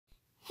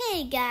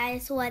Hey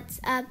guys,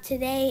 what's up?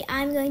 Today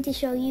I'm going to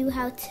show you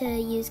how to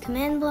use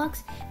command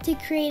blocks to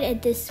create a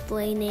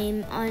display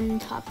name on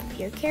top of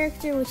your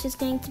character, which is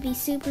going to be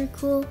super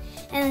cool.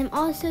 And I'm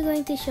also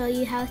going to show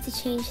you how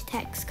to change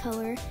text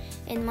color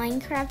in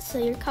Minecraft so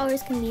your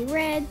colors can be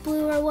red,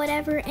 blue, or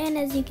whatever. And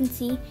as you can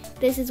see,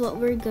 this is what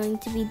we're going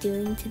to be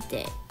doing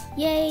today.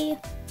 Yay!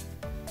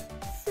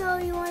 So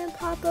you want to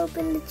pop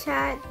open the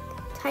chat,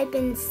 type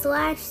in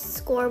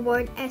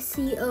 /scoreboard,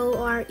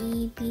 SCOREBOARD,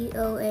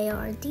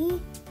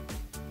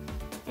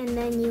 and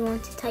then you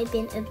want to type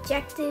in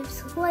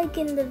objectives like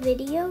in the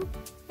video,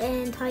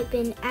 and type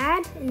in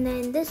add, and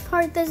then this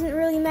part doesn't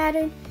really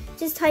matter,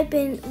 just type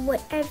in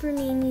whatever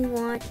name you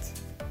want.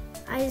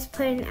 I just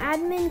put an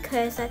admin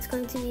because that's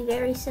going to be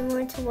very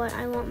similar to what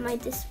I want my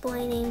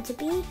display name to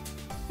be,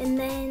 and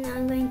then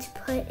I'm going to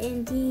put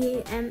in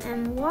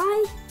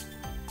DMMY.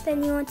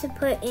 Then you want to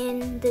put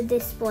in the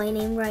display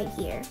name right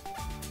here.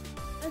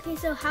 Okay,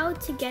 so how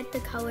to get the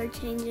color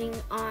changing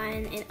on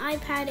an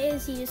iPad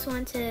is you just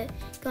want to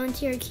go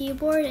into your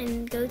keyboard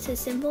and go to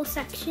symbol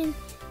section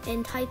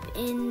and type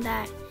in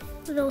that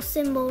little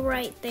symbol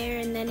right there,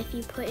 and then if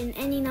you put in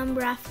any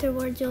number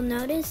afterwards, you'll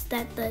notice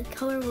that the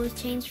color will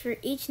change for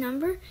each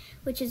number,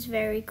 which is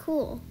very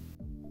cool.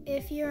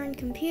 If you're on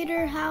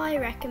computer, how I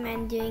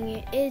recommend doing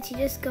it is you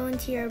just go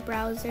into your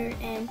browser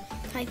and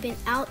type in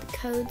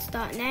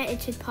outcodes.net.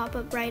 It should pop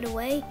up right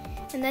away,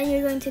 and then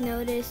you're going to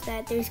notice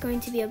that there's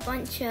going to be a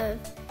bunch of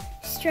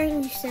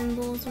strange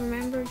symbols.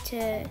 Remember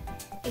to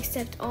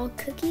accept all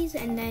cookies,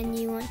 and then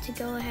you want to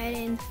go ahead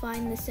and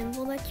find the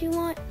symbol that you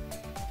want,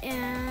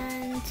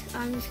 and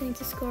I'm just going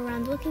to scroll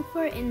around looking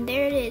for it, and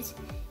there it is.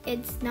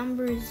 It's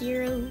number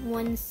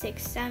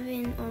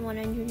 0167 or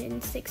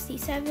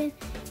 167,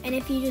 and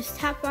if you just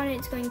tap on it,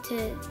 it's going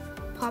to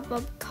pop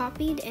up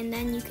copied, and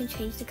then you can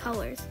change the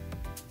colors.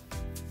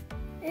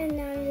 And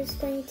now I'm just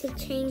going to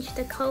change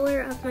the color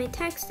of my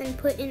text and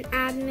put in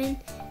admin.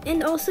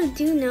 And also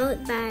do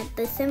note that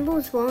the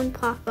symbols won't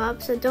pop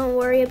up, so don't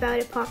worry about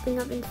it popping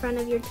up in front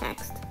of your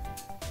text.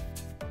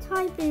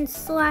 Type in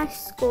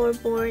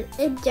 /scoreboard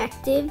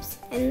objectives,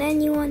 and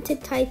then you want to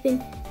type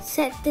in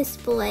set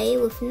display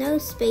with no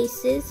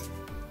spaces,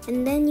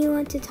 and then you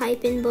want to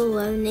type in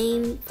below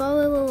name.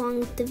 Follow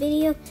along with the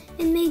video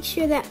and make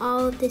sure that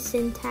all of the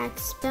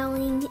syntax,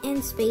 spelling,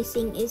 and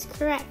spacing is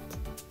correct.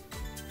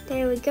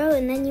 There we go,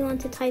 and then you want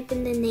to type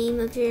in the name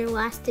of your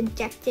last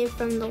objective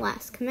from the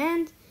last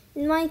command.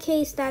 In my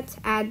case, that's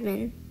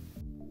admin.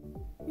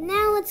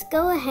 Now let's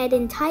go ahead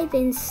and type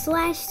in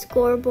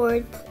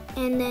 /scoreboard,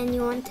 and then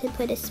you want to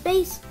put a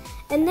space,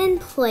 and then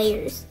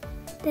players.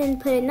 Then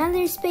put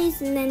another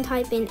space, and then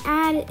type in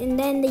add, and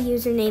then the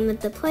username of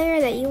the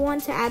player that you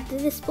want to add the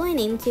display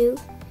name to.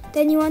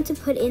 Then you want to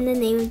put in the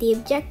name of the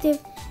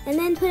objective, and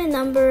then put a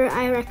number.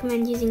 I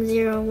recommend using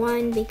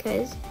 01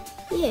 because,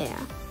 yeah.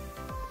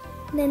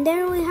 Then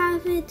there we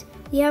have it.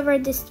 We have our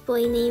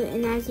display name,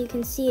 and as you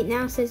can see, it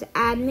now says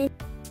admin.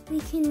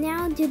 We can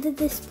now do the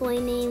display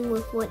name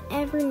with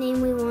whatever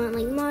name we want,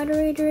 like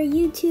moderator,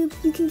 YouTube.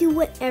 You can do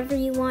whatever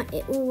you want.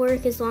 It will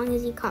work as long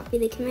as you copy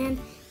the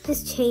command.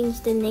 Just change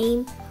the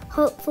name.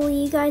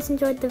 Hopefully you guys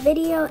enjoyed the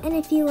video, and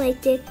if you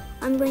liked it,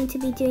 I'm going to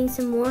be doing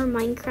some more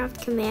Minecraft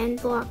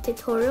command block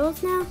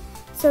tutorials now.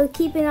 So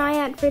keep an eye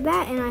out for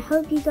that, and I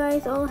hope you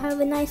guys all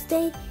have a nice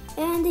day.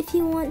 And if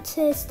you want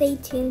to stay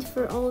tuned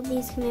for all of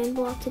these command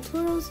block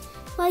tutorials,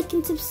 like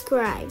and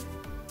subscribe.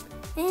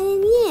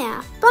 And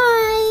yeah,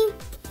 bye!